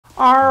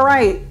All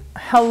right,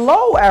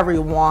 hello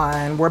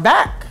everyone, we're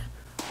back.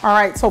 All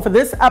right, so for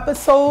this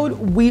episode,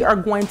 we are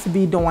going to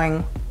be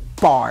doing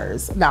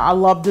bars. Now, I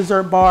love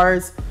dessert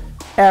bars.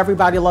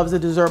 Everybody loves the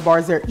dessert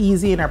bars. They're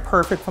easy and they're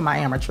perfect for my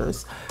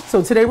amateurs.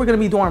 So today we're gonna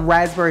be doing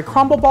raspberry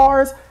crumble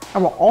bars,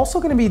 and we're also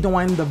gonna be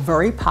doing the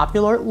very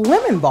popular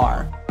lemon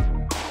bar.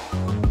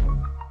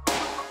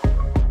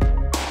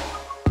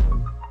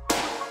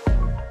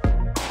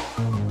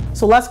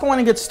 So let's go in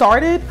and get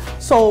started.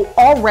 So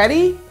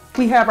already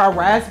we have our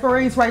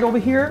raspberries right over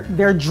here.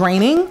 They're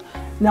draining.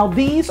 Now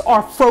these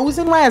are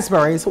frozen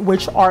raspberries,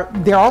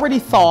 they're already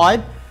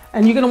thawed,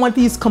 and you're gonna want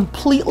these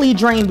completely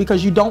drained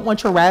because you don't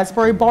want your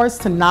raspberry bars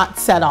to not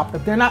set up.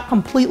 If they're not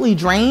completely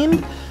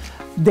drained,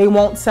 they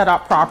won't set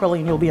up properly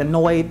and you'll be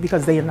annoyed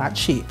because they are not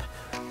cheap.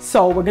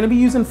 So we're gonna be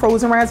using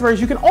frozen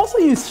raspberries. You can also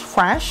use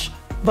fresh,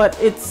 but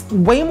it's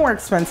way more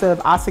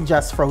expensive. I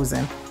suggest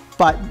frozen.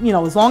 But you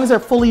know, as long as they're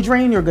fully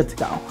drained, you're good to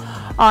go.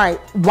 All right,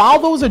 while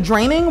those are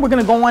draining, we're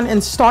gonna go on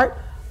and start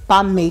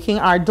by making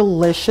our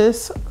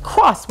delicious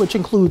crust, which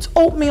includes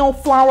oatmeal,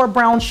 flour,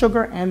 brown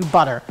sugar, and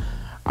butter.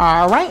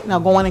 All right, now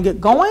go on and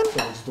get going. So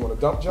just doing a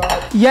dump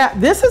job? Yeah,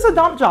 this is a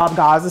dump job,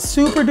 guys. It's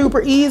super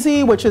duper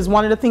easy, which is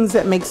one of the things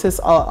that makes this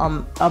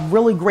a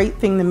really great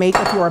thing to make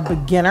if you're a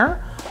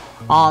beginner.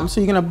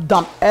 So you're gonna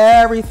dump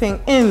everything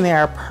in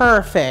there,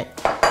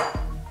 perfect.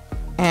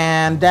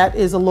 And that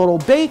is a little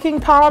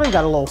baking powder. You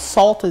got a little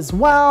salt as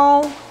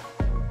well.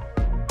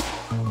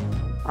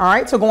 All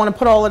right, so go on and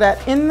put all of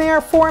that in there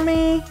for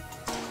me.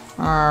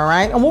 All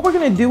right, and what we're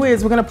gonna do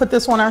is we're gonna put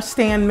this on our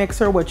stand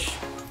mixer, which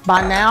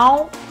by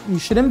now you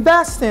should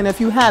invest in if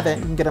you haven't.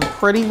 You can get them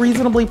pretty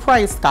reasonably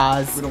priced,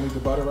 guys. We don't need the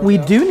butter right now? We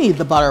do need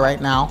the butter right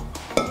now.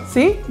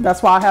 See,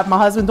 that's why I have my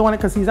husband doing it,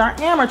 because he's our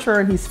amateur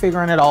and he's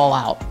figuring it all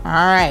out. All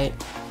right,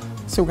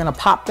 so we're gonna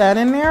pop that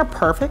in there.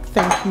 Perfect,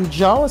 thank you,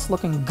 Joe. It's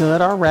looking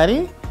good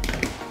already.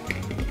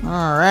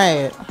 All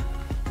right.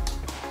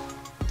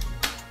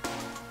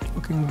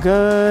 Looking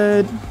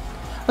good.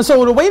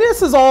 So the way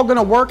this is all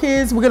gonna work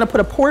is we're gonna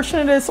put a portion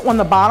of this on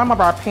the bottom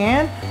of our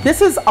pan.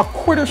 This is a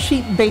quarter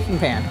sheet baking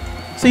pan.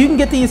 So you can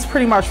get these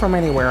pretty much from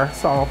anywhere.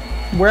 So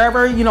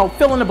wherever, you know,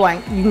 fill in the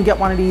blank, you can get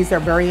one of these. They're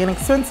very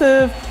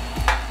inexpensive.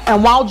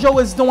 And while Joe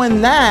is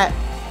doing that,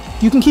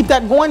 you can keep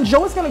that going.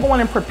 Joe is gonna go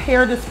in and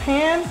prepare this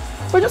pan.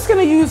 We're just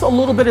gonna use a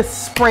little bit of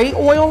spray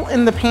oil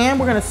in the pan.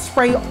 We're gonna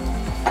spray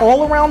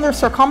all around their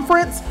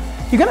circumference.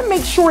 You're gonna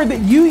make sure that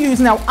you use,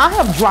 now I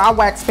have dry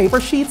wax paper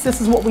sheets. This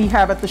is what we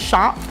have at the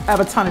shop. I have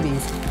a ton of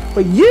these.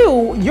 But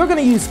you're gonna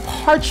use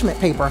parchment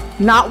paper,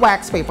 not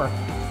wax paper.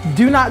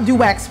 Do not do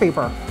wax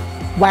paper.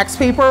 Wax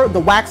paper, the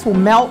wax will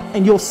melt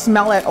and you'll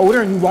smell that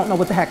odor and you won't know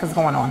what the heck is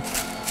going on.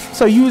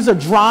 So use a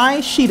dry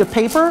sheet of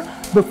paper.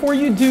 Before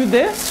you do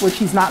this, which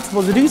he's not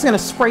supposed to do, he's gonna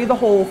spray the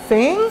whole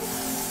thing.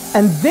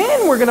 And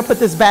then we're gonna put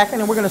this back in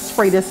and we're gonna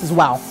spray this as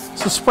well.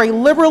 So spray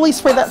liberally,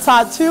 spray that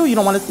side too. You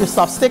don't want your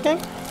stuff sticking.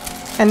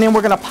 And then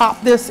we're gonna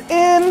pop this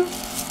in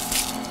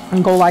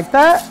and go like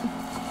that.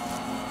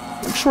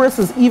 Make sure it's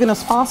as even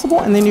as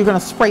possible. And then you're gonna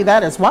spray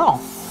that as well.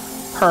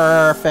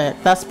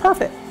 Perfect, that's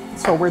perfect.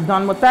 So we're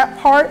done with that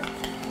part.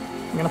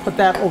 I'm gonna put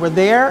that over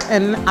there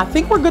and I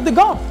think we're good to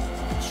go.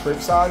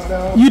 Scrape sides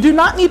down? You do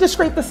not need to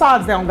scrape the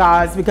sides down,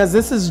 guys, because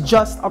this is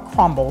just a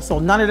crumble. So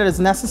none of that is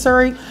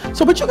necessary.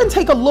 So, but you can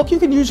take a look. You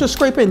can use your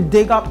scraper and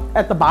dig up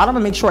at the bottom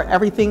and make sure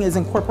everything is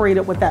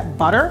incorporated with that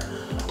butter.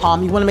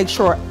 You wanna make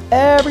sure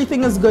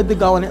everything is good to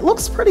go, and it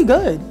looks pretty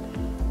good.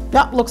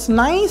 That looks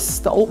nice.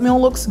 The oatmeal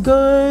looks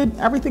good.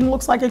 Everything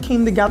looks like it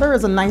came together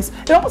as a nice,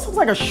 it almost looks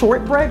like a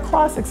shortbread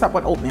crust except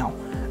with oatmeal.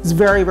 It's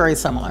very, very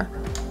similar.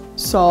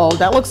 So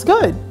that looks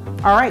good.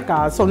 All right,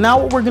 guys, so now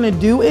what we're gonna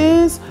do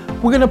is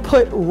we're gonna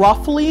put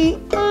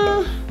roughly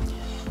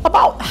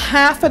about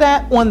half of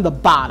that on the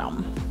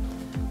bottom.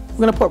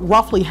 We're gonna put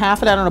roughly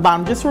half of that on the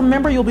bottom. Just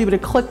remember, you'll be able to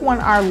click on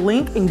our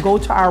link and go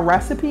to our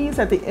recipes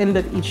at the end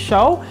of each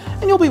show,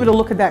 and you'll be able to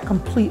look at that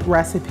complete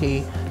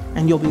recipe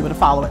and you'll be able to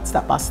follow it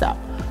step by step.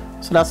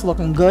 So that's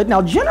looking good.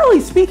 Now, generally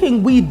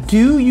speaking, we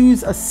do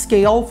use a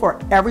scale for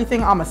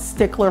everything. I'm a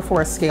stickler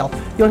for a scale.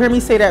 You'll hear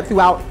me say that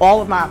throughout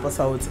all of my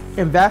episodes.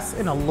 Invest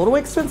in a little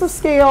expensive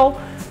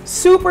scale,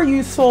 super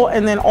useful,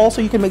 and then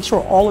also you can make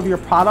sure all of your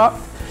product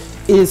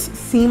is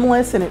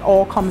seamless and it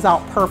all comes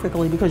out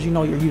perfectly because you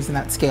know you're using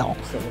that scale.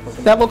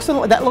 That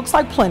looks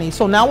like plenty.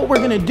 So now what we're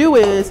gonna do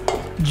is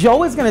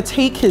Joe is gonna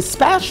take his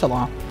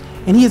spatula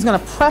and he is gonna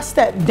press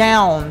that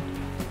down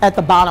at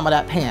the bottom of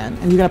that pan,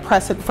 and you're gonna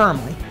press it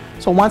firmly.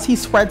 So once he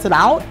spreads it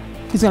out,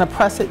 he's gonna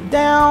press it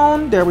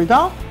down. There we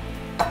go.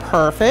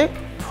 Perfect.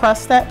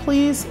 Press that,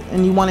 please.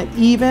 And you want it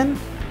even.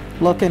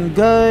 Looking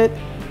good.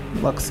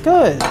 Looks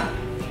good.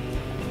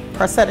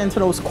 Press that into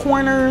those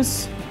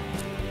corners.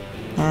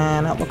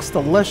 And that looks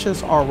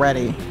delicious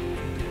already.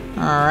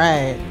 All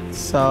right,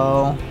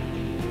 so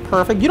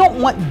perfect. You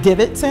don't want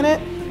divots in it,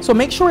 so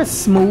make sure it's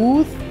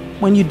smooth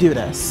when you do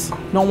this.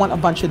 You don't want a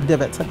bunch of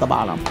divots at the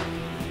bottom.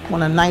 You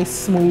want a nice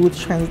smooth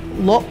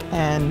look,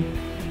 and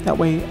that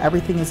way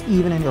everything is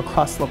even and your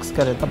crust looks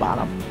good at the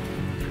bottom.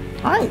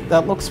 All right,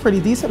 that looks pretty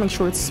decent. Make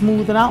sure it's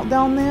smoothing out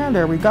down there.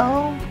 There we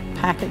go.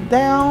 pack it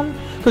down.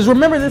 Because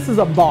remember, this is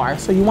a bar,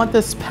 so you want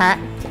this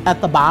packed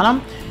at the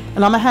bottom.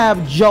 And I'm gonna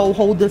have Joe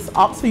hold this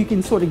up so you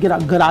can sort of get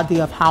a good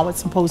idea of how it's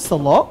supposed to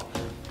look.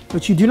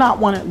 But you do not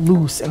want it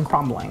loose and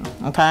crumbling,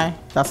 okay?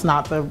 That's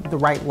not the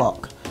right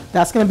look.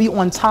 That's gonna be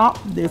on top.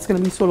 It's gonna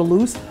be sort of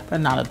loose, but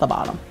not at the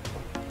bottom.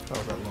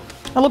 How's that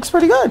look? That looks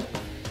pretty good.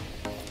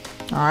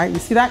 All right, you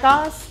see that,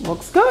 guys?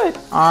 Looks good.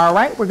 All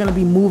right, we're gonna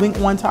be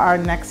moving on to our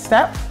next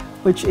step,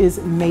 which is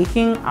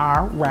making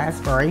our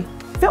raspberry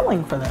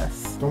filling for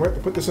this. Don't we have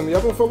to put this in the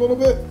oven for a little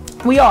bit?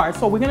 We are,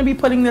 so we're gonna be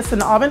putting this in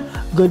the oven.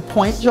 Good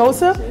point,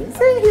 Joseph.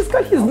 See, he's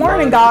good, he's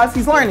learning, guys.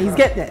 He's learning, he's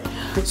getting it.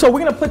 So we're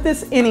gonna put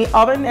this in the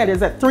oven that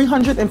is at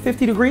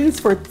 350 degrees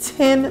for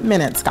 10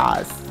 minutes,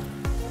 guys.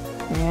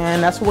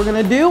 And that's what we're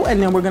gonna do,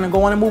 and then we're gonna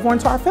go on and move on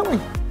to our filling.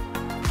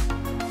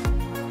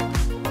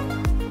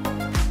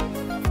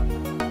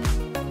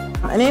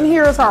 And in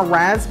here is our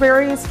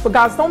raspberries, but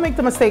guys, don't make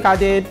the mistake I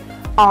did.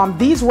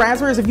 These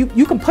raspberries, if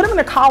you can put them in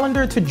a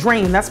colander to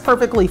drain, that's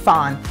perfectly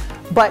fine.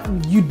 But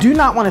you do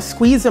not want to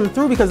squeeze them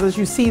through because as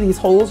you see, these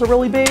holes are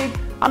really big.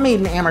 I made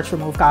an amateur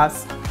move,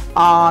 guys.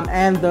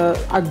 And the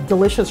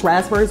delicious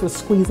raspberries was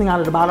squeezing out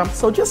of the bottom.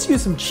 So just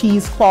use some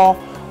cheesecloth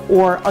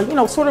or, you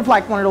know, sort of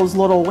like one of those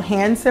little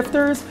hand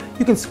sifters.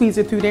 You can squeeze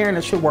it through there and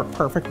it should work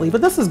perfectly,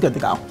 but this is good to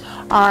go.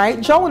 All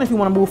right, Joe, and if you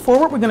want to move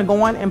forward, we're going to go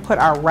on and put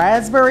our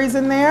raspberries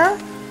in there.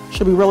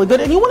 Should be really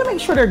good. And you want to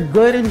make sure they're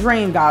good and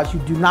drained, guys. You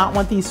do not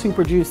want these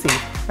super juicy.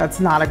 That's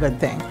not a good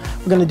thing.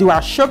 We're going to do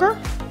our sugar.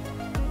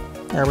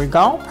 There we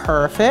go.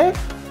 Perfect.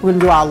 We're going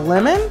to do our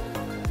lemon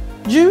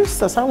juice.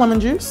 That's our lemon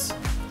juice.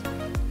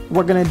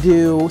 We're going to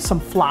do some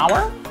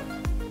flour.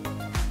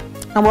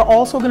 And we're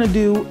also going to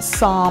do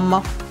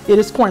some, it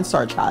is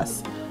cornstarch,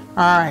 guys.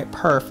 All right,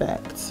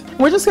 perfect.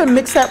 We're just going to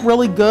mix that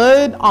really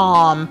good.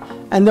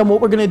 And then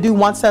what we're going to do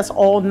once that's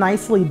all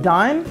nicely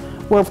done,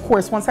 well, of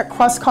course, once that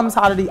crust comes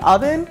out of the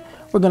oven,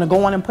 we're gonna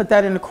go on and put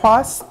that in the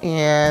crust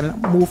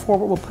and move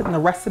forward. We're putting the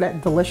rest of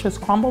that delicious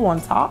crumble on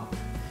top.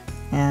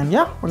 And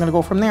yeah, we're gonna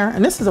go from there.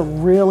 And this is a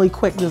really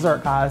quick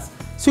dessert, guys.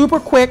 Super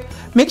quick.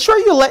 Make sure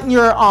you're letting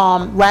your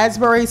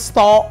raspberries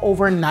thaw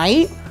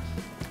overnight.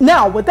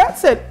 Now, with that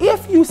said,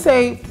 if you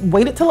say,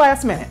 wait it till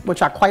last minute,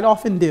 which I quite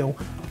often do,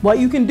 what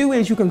you can do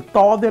is you can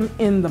thaw them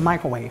in the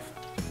microwave.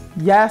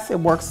 Yes, it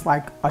works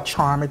like a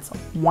charm. It's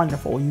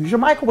wonderful. Use your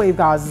microwave,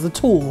 guys, as a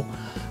tool.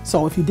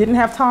 So if you didn't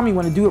have time, you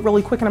want to do it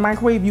really quick in the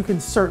microwave, you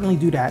can certainly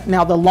do that.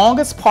 Now, the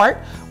longest part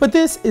with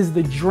this is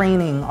the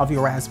draining of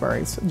your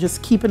raspberries.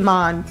 Just keep that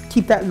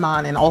in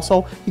mind. And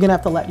also, you're going to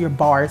have to let your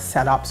bars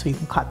set up so you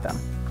can cut them.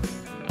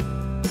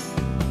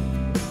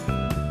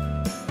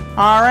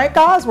 All right,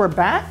 guys, we're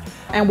back.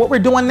 And what we're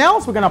doing now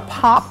is we're going to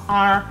pop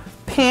our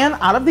pan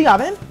out of the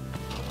oven.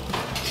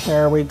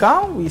 There we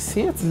go. We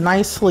see it's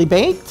nicely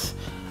baked.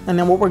 And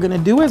then what we're gonna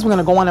do is we're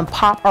gonna go on and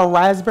pop our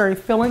raspberry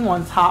filling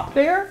on top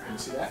there. You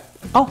see that?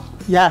 Oh,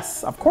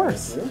 yes, of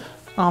course.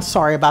 Oh,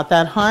 sorry about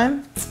that,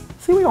 hun.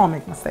 See, we all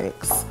make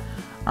mistakes.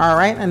 All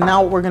right, and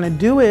now what we're gonna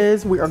do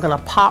is we are gonna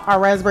pop our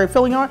raspberry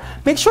filling on.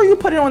 Make sure you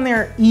put it on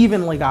there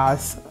evenly,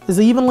 guys. As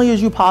evenly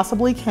as you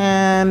possibly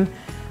can.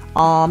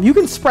 You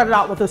can spread it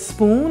out with a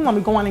spoon. Let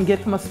me go on and get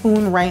him a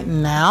spoon right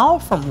now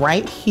from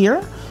right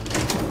here.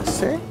 Let's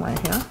see, right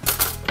here.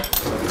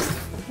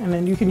 And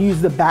then you can use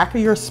the back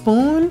of your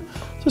spoon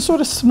to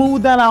sort of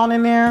smooth that out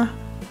in there.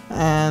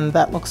 And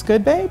that looks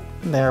good, babe.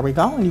 There we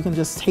go. And you can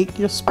just take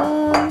your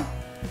spoon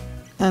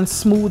and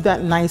smooth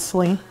that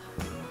nicely.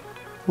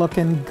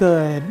 Looking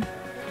good.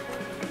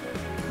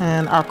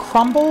 And our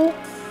crumble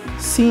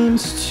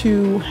seems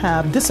to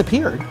have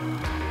disappeared.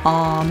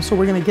 So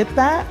we're gonna get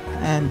that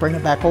and bring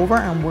it back over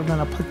and we're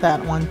gonna put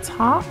that on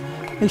top.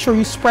 Make sure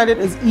you spread it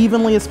as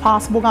evenly as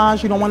possible,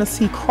 guys. You don't wanna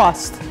see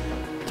crust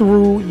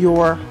through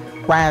your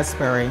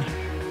raspberry.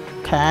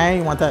 Okay,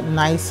 you want that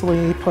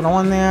nicely put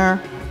on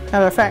there.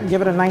 Matter of fact,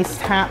 give it a nice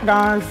tap,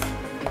 guys.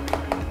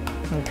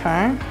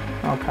 Okay,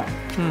 okay.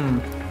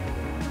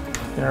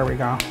 There we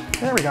go.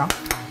 There we go.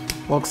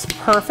 Looks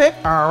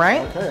perfect. All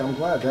right. Okay, I'm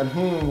glad. That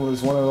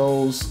was one of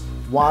those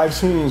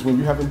wives' when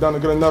you haven't done a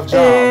good enough job.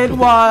 It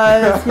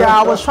was. Yeah,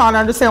 I was trying to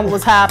understand what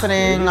was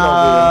happening.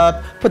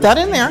 Put that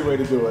in there. Easy way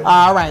to do it.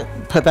 All right,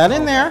 put that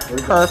in there.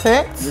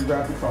 Perfect.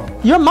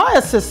 You're my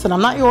assistant.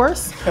 I'm not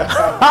yours.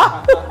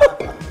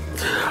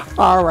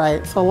 All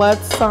right, so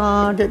let's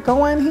get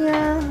going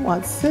here.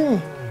 Let's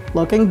see.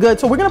 Looking good.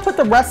 So we're gonna put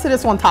the rest of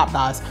this on top,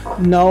 guys.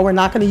 No, we're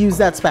not gonna use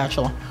that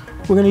spatula.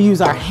 We're gonna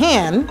use our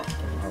hand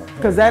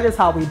because that is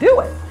how we do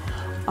it.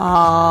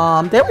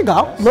 There we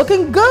go.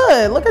 Looking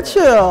good. Look at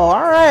you.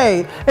 All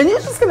right. And you're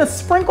just gonna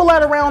sprinkle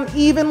that around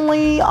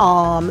evenly.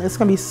 It's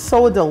gonna be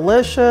so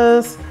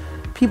delicious.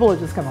 People are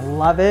just gonna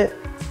love it.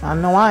 I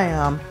know I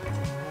am.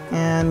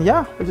 And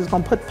yeah, we're just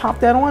gonna pop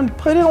that on.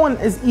 Put it on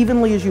as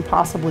evenly as you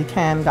possibly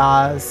can,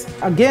 guys.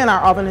 Again,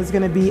 our oven is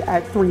gonna be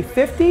at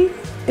 350.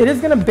 It is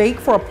gonna bake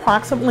for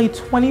approximately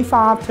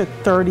 25 to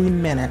 30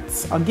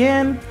 minutes.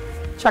 Again,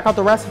 check out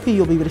the recipe,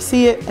 you'll be able to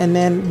see it. And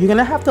then you're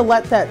gonna have to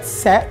let that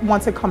set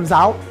once it comes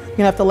out. You're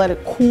gonna have to let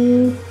it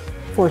cool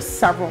for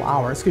several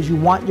hours because you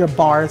want your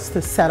bars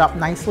to set up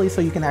nicely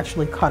so you can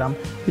actually cut them.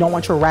 You don't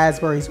want your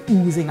raspberries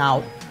oozing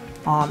out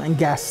and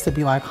guests to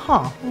be like,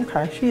 huh,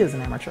 okay, she is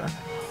an amateur.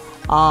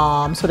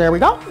 So there we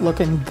go,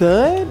 looking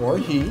good. Or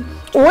he.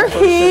 Or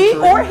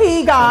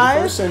he,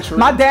 guys.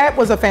 My dad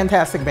was a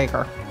fantastic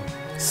baker.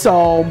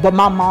 So, but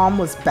my mom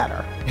was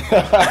better.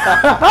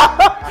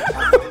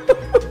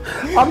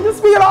 I'm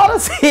just being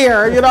honest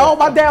here, you know.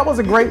 My dad was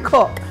a great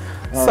cook.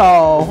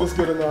 So, is this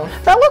good enough?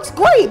 That looks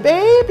great,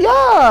 babe. Yeah.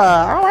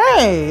 All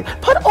right.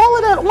 Put all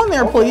of that on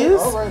there,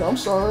 please. All right, I'm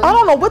sorry. I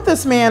don't know what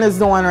this man is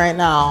doing right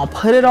now.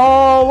 Put it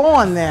all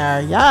on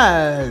there.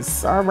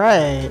 Yes. All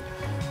right.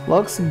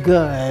 Looks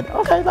good.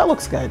 Okay, that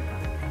looks good.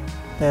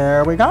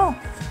 There we go.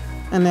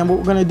 And then what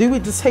we're gonna do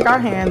is just take our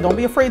hand. Don't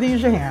be afraid to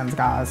use your hands,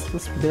 guys.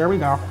 Just, there we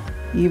go.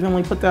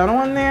 Evenly put that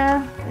on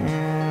there,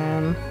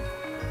 and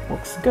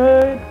looks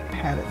good.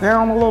 Pat it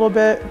down a little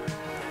bit.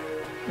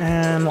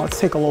 And let's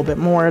take a little bit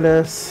more of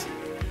this.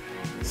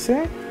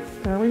 See,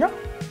 there we go.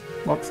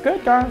 Looks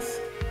good, guys.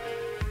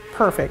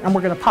 Perfect, and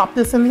we're gonna pop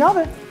this in the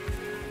oven.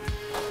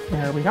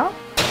 There we go.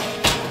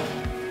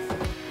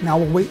 Now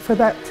we'll wait for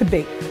that to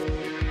bake.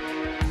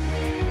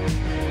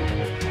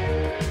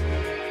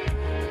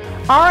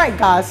 All right,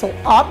 guys, so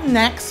up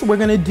next, we're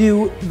gonna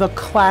do the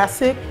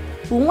classic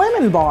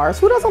lemon bars.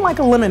 Who doesn't like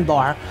a lemon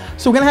bar?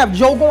 So we're gonna have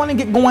Joe go on and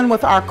get going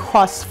with our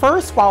crust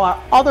first while our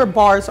other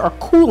bars are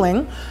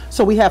cooling.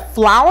 So we have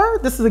flour.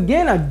 This is,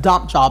 again, a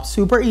dump job,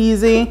 super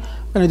easy.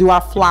 We're gonna do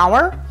our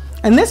flour.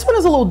 And this one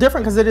is a little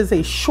different because it is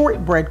a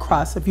shortbread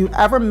crust. If you've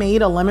ever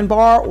made a lemon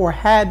bar or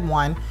had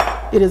one,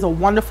 it is a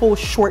wonderful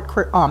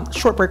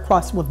shortbread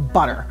crust with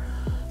butter.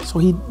 So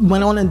he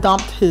went on and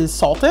dumped his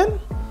salt in.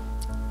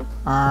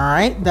 All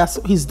right,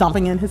 he's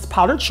dumping in his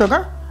powdered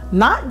sugar,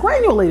 not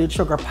granulated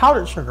sugar,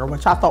 powdered sugar,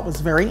 which I thought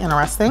was very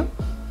interesting.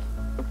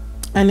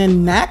 And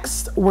then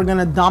next, we're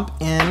gonna dump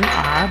in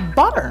our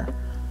butter.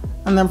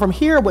 And then from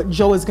here, what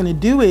Joe is gonna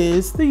do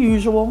is the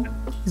usual.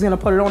 He's gonna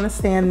put it on a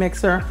stand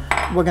mixer.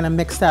 We're gonna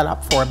mix that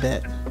up for a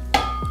bit.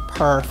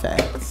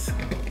 Perfect.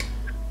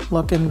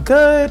 Looking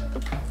good.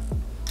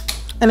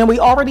 And then we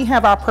already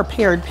have our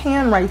prepared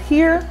pan right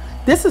here.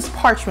 This is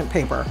parchment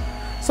paper.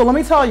 So let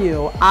me tell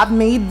you, I've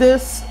made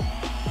this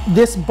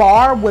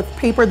bar with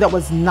paper that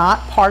was not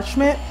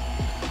parchment.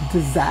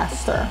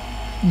 Disaster.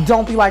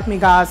 Don't be like me,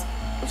 guys.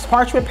 It's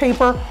parchment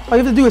paper. All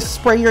you have to do is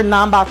spray your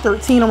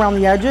 9x13 around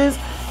the edges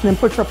and then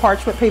put your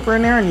parchment paper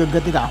in there and you're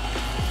good to go.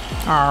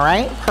 All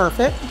right,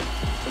 perfect.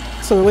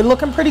 So we're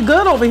looking pretty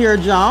good over here,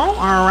 Joe.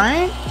 All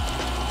right.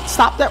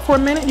 Stop that for a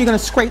minute. You're gonna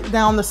scrape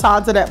down the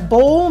sides of that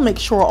bowl. Make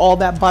sure all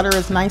that butter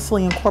is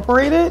nicely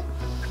incorporated.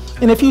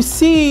 And if you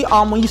see,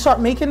 when you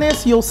start making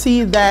this, you'll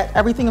see that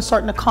everything is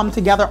starting to come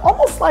together,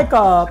 almost like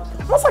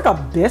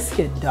a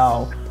biscuit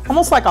dough,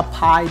 almost like a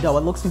pie dough.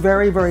 It looks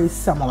very, very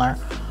similar.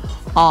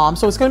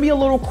 So it's gonna be a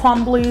little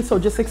crumbly, so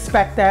just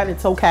expect that.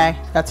 It's okay,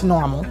 that's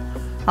normal.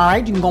 All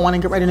right, you can go on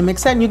and get ready to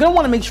mix that. And you're gonna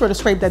wanna make sure to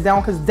scrape that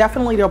down because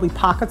definitely there'll be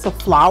pockets of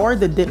flour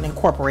that didn't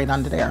incorporate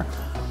under there.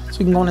 So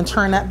you can go on and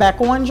turn that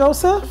back on,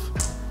 Joseph.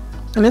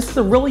 And this is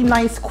a really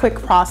nice, quick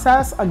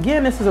process.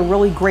 Again, this is a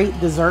really great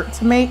dessert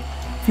to make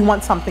if you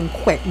want something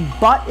quick,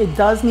 but it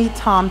does need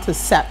time to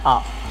set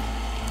up.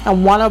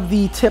 And one of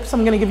the tips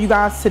I'm gonna give you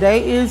guys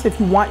today is if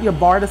you want your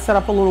bar to set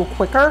up a little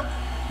quicker,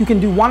 you can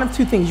do one of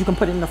two things. You can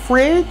put it in the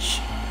fridge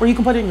or you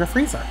can put it in your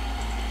freezer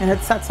and it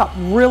sets up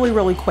really,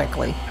 really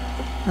quickly.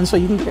 And so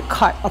you can get it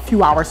cut a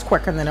few hours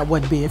quicker than it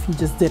would be if you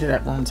just did it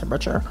at room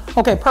temperature.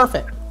 Okay,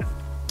 perfect.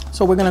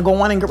 So we're gonna go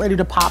on and get ready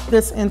to pop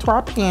this into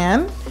our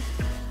pan.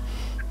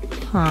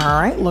 All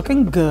right,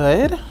 looking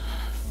good.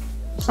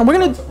 And we're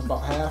gonna about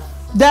half.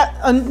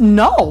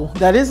 No,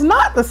 that is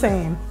not the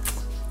same.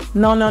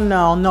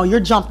 No, you're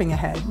jumping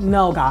ahead.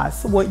 No,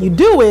 guys, what you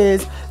do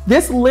is,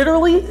 this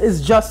literally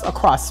is just a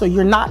crust. So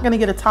you're not gonna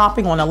get a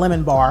topping on a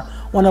lemon bar.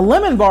 On a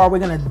lemon bar, we're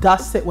gonna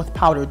dust it with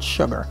powdered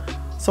sugar.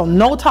 So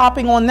no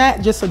topping on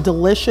that, just a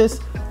delicious,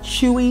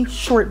 chewy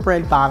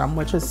shortbread bottom,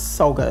 which is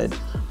so good.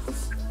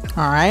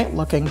 All right,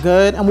 looking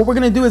good. And what we're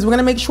gonna do is we're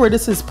gonna make sure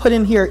this is put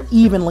in here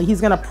evenly. He's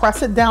gonna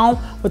press it down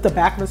with the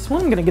back of the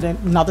spoon. I'm gonna get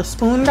another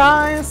spoon,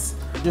 guys.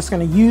 Just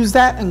gonna use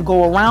that and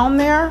go around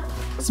there.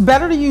 It's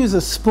better to use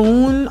a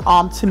spoon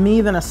to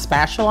me than a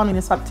spatula. I mean,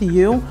 it's up to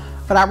you,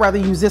 but I'd rather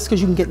use this because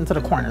you can get into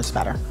the corners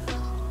better.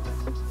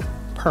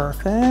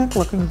 Perfect,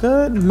 looking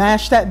good.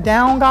 Mash that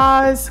down,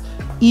 guys,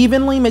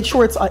 evenly. Make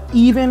sure it's an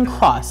even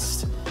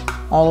crust.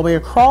 All the way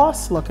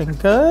across, looking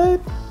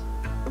good.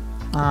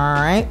 All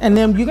right, and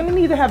then you're gonna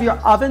need to have your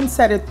oven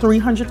set at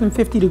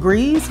 350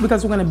 degrees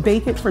because we're gonna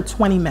bake it for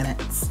 20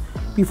 minutes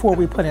before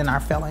we put in our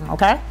filling,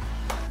 okay?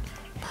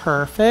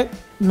 Perfect.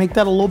 Make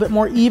that a little bit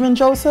more even,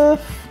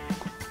 Joseph.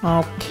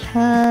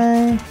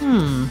 Okay.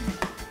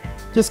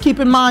 Just keep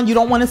in mind, you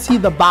don't want to see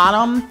the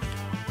bottom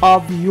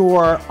of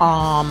your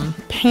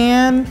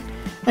pan,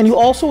 and you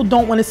also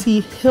don't want to see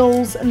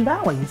hills and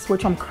valleys,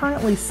 which I'm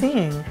currently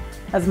seeing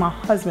as my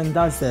husband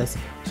does this.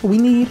 So we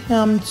need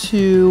him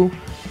to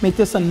make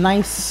this a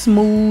nice,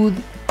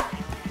 smooth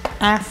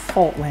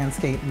asphalt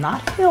landscape,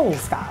 not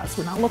hills, guys.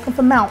 We're not looking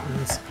for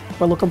mountains.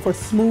 We're looking for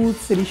smooth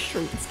city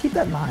streets. Keep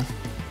that in mind.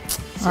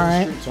 All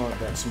right. Streets aren't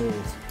that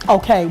smooth.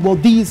 Okay, well,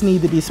 these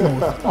need to be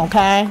smooth,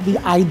 okay? The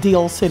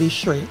ideal city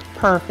street.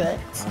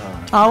 Perfect.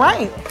 All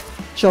right.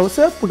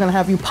 Joseph, we're gonna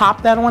have you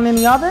pop that one in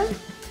the oven.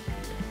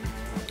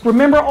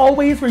 Remember,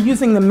 always we're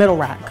using the middle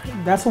rack.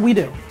 That's what we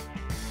do.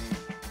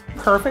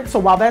 Perfect. So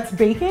while that's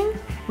baking,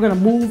 we're gonna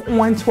move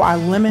on to our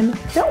lemon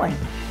filling.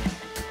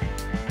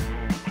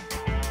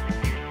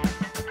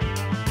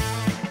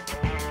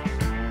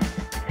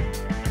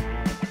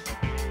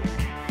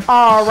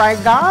 All right,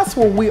 guys,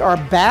 well, we are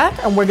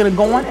back and we're gonna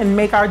go on and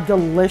make our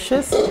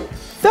delicious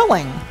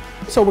filling.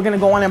 So we're gonna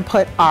go on and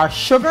put our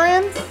sugar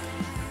in.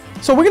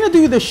 So we're gonna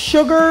do the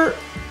sugar,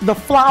 the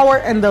flour,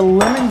 and the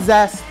lemon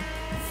zest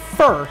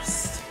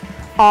first.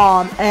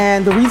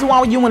 And the reason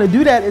why you wanna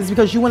do that is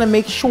because you wanna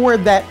make sure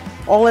that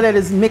all of that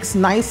is mixed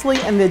nicely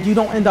and that you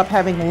don't end up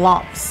having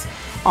lumps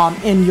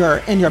in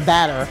your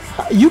batter.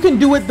 You can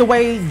do it the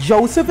way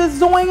Joseph is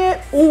doing it,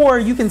 or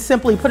you can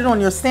simply put it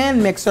on your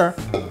stand mixer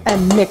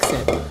and mix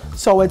it.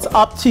 So it's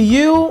up to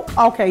you.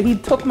 Okay, he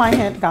took my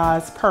hint,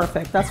 guys.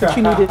 Perfect. That's what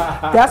you need to.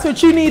 That's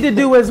what you need to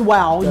do as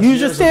well. Use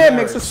your stand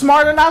mixer.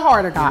 Smarter, not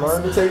harder, guys.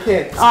 Learn to take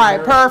hints. All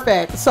right,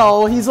 perfect.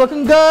 So he's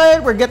looking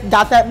good.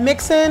 Got that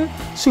mixing.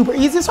 Super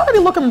easy. It's already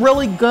looking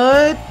really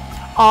good.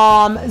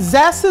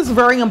 Zest is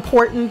very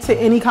important to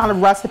any kind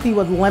of recipe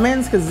with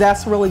lemons because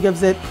zest really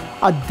gives it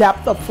a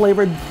depth of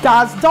flavor.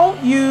 Guys, don't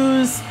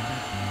use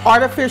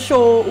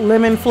artificial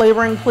lemon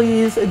flavoring,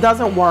 please. It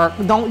doesn't work.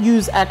 Don't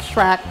use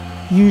extract.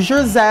 Use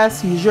your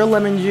zest, use your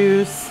lemon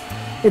juice.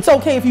 It's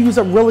okay if you use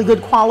a really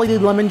good quality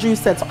lemon juice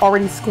that's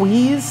already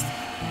squeezed,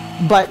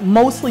 but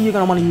mostly you're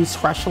gonna wanna use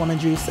fresh lemon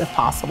juice if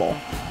possible.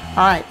 All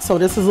right, so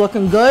this is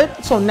looking good.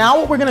 So now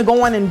what we're gonna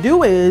go on and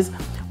do is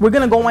we're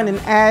gonna go in and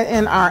add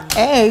in our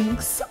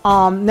eggs.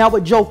 Now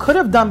what Joe could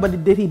have done, but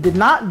he did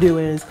not do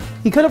is,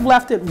 he could have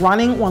left it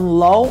running on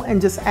low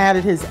and just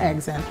added his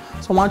eggs in.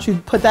 So why don't you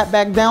put that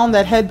back down,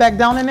 that head back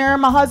down in there,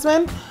 my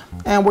husband,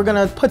 and we're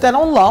gonna put that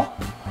on low.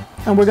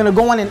 And we're gonna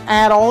go in and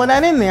add all of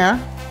that in there.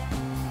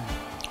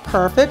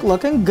 Perfect,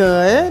 looking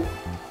good.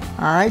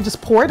 All right,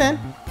 just pour it in.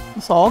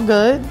 It's all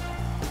good.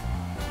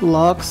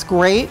 Looks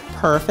great,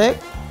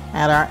 perfect.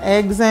 Add our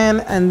eggs in,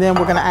 and then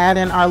we're gonna add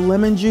in our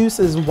lemon juice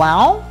as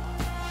well.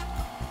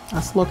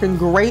 That's looking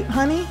great,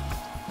 honey.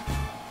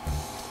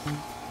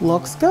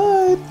 Looks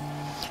good.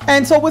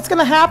 And so what's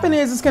gonna happen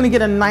is it's gonna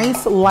get a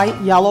nice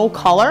light yellow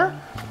color.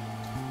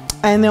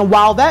 And then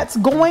while that's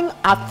going,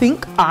 I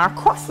think our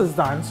crust is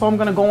done. So I'm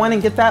gonna go in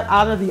and get that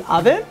out of the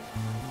oven.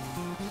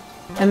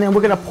 And then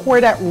we're gonna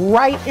pour that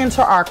right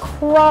into our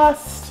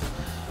crust.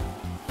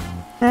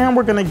 And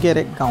we're gonna get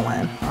it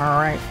going. All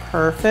right,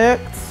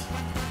 perfect.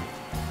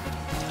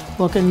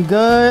 Looking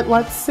good,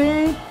 let's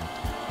see.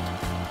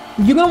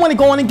 You're gonna wanna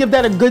go in and give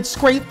that a good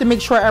scrape to make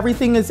sure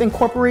everything is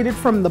incorporated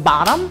from the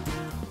bottom.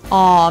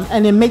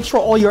 And then make sure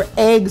all your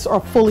eggs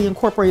are fully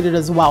incorporated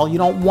as well. You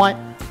don't want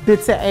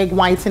bits of egg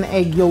whites and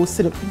egg yolks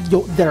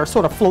that are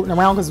sort of floating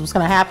around, because what's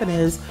gonna happen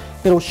is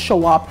it'll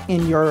show up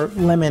in your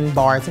lemon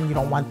bars and you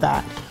don't want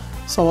that.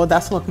 So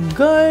that's looking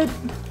good.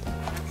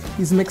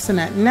 He's mixing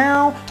that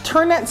now.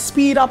 Turn that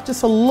speed up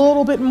just a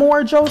little bit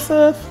more,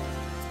 Joseph.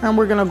 And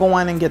we're gonna go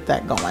on and get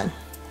that going.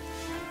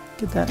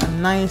 Get that a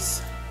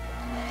nice,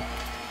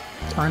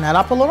 turn that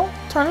up a little,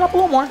 turn it up a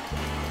little more.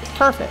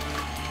 Perfect.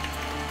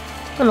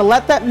 I'm gonna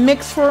let that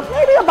mix for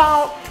maybe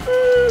about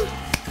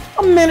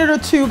a minute or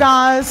two,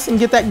 guys, and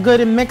get that good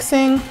and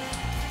mixing.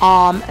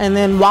 And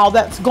then while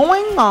that's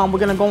going, we're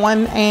gonna go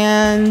in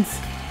and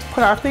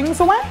put our things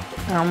away.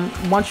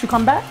 Once you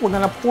come back, we're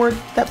gonna pour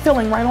that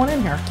filling right on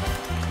in here.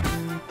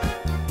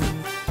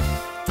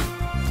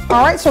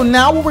 All right, so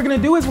now what we're gonna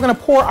do is we're gonna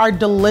pour our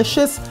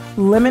delicious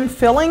lemon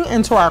filling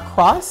into our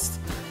crust.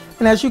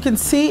 And as you can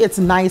see, it's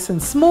nice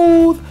and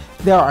smooth.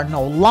 There are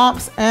no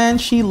lumps, and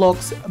she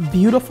looks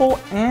beautiful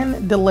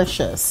and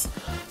delicious.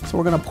 So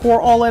we're gonna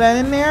pour all of that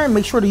in there and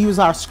make sure to use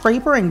our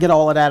scraper and get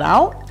all of that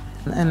out.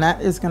 And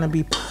that is gonna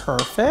be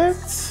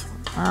perfect.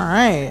 All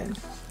right.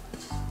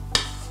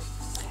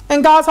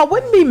 And guys, I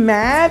wouldn't be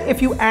mad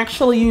if you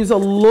actually use a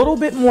little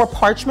bit more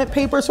parchment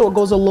paper so it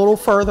goes a little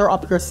further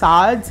up your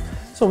sides.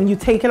 So when you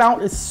take it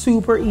out, it's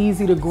super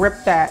easy to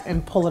grip that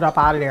and pull it up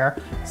out of there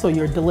so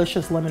your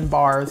delicious lemon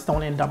bars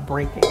don't end up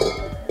breaking.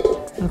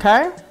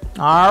 Okay?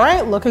 All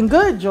right, looking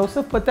good.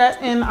 Joseph, put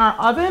that in our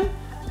oven,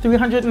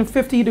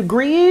 350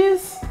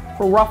 degrees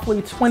for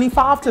roughly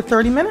 25 to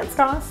 30 minutes,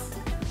 guys,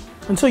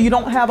 until you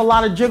don't have a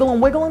lot of jiggle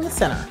and wiggle in the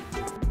center.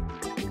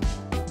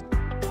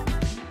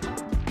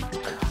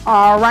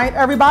 All right,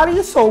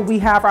 everybody, so we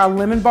have our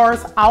lemon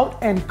bars out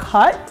and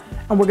cut,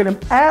 and we're gonna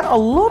add a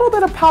little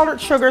bit of powdered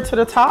sugar to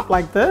the top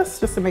like this,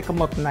 just to make them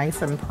look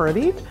nice and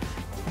pretty.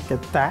 Look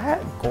at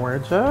that,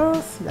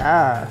 gorgeous,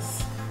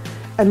 yes.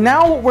 And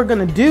now what we're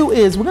gonna do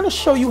is we're gonna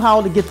show you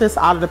how to get this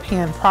out of the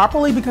pan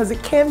properly, because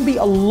it can be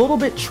a little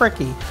bit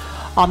tricky.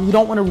 You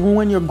don't wanna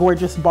ruin your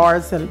gorgeous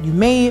bars that you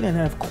made and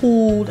have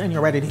cooled and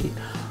you're ready to eat.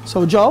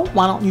 So Joe,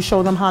 why don't you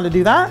show them how to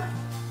do that?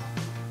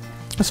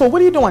 So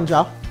what are you doing,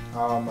 Joe?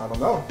 I don't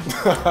know.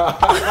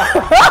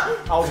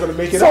 I was gonna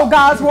make it So up.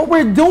 guys, what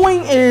we're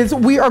doing is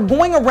we are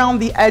going around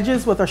the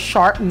edges with a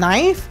sharp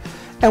knife,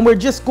 and we're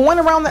just going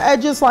around the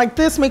edges like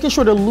this, making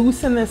sure to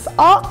loosen this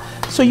up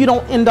so you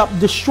don't end up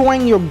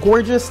destroying your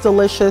gorgeous,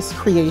 delicious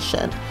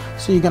creation.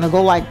 So you're gonna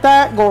go like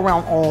that, go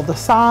around all the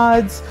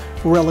sides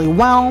really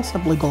well.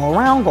 Simply go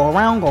around, go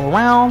around, go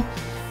around.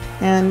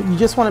 And you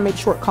just wanna make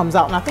sure it comes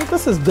out. And I think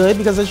this is good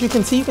because as you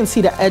can see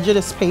the edge of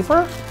this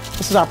paper.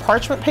 This is our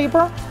parchment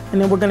paper. And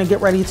then we're gonna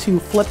get ready to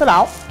flip it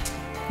out.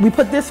 We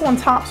put this on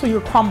top so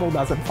your crumble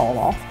doesn't fall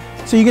off.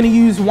 So you're gonna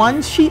use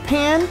one sheet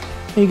pan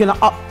and you're gonna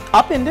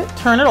upend it,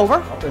 turn it over.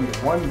 Upend it.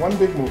 One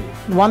big move.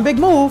 One big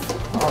move.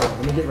 All right,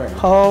 let me get ready.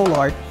 Oh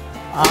Lord.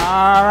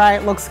 All right,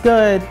 looks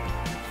good.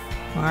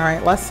 All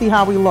right, let's see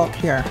how we look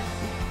here.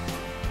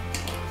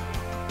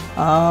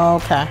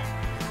 Okay.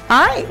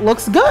 All right,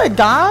 looks good,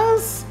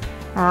 guys.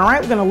 All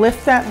right, we're gonna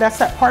lift that. That's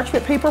that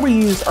parchment paper we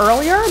used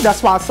earlier.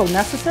 That's why it's so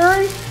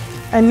necessary.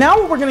 And now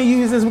what we're gonna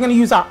use is we're gonna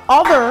use our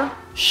other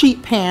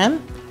sheet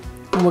pan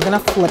and we're gonna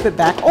flip it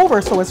back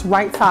over so it's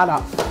right side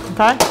up,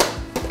 okay?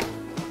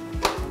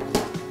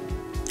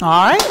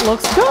 All right,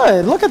 looks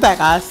good. Look at that,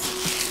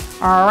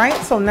 guys. All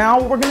right, so now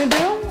what we're gonna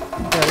do,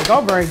 there we go,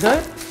 very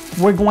good.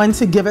 We're going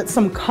to give it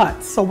some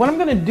cuts. So what I'm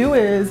gonna do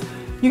is,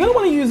 you're gonna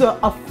wanna use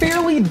a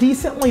fairly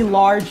decently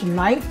large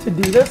knife to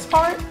do this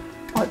part.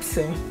 Let's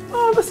see,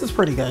 oh, this is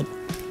pretty good.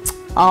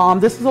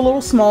 This is a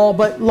little small,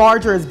 but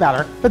larger is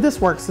better, but this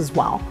works as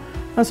well.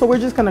 And so we're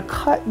just gonna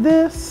cut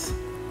this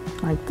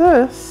like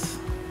this.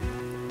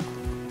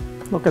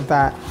 Look at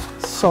that,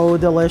 so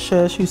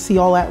delicious. You see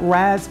all that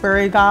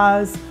raspberry,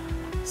 guys?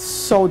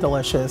 So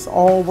delicious,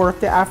 all worth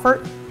the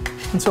effort.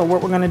 And so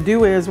what we're gonna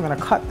do is we're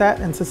gonna cut that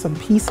into some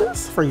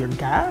pieces for your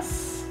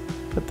gas.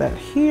 Put that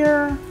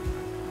here,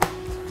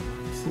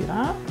 see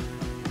that?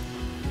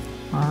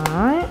 All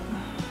right,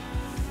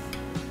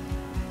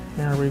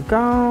 there we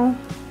go.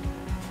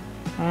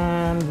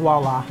 And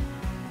voila,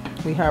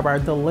 we have our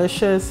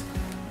delicious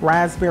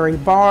raspberry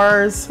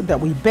bars that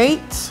we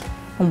baked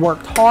and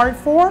worked hard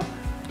for.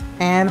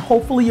 And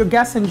hopefully your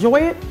guests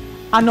enjoy it.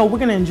 I know we're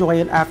gonna enjoy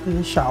it after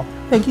the show.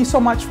 Thank you so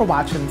much for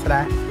watching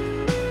today.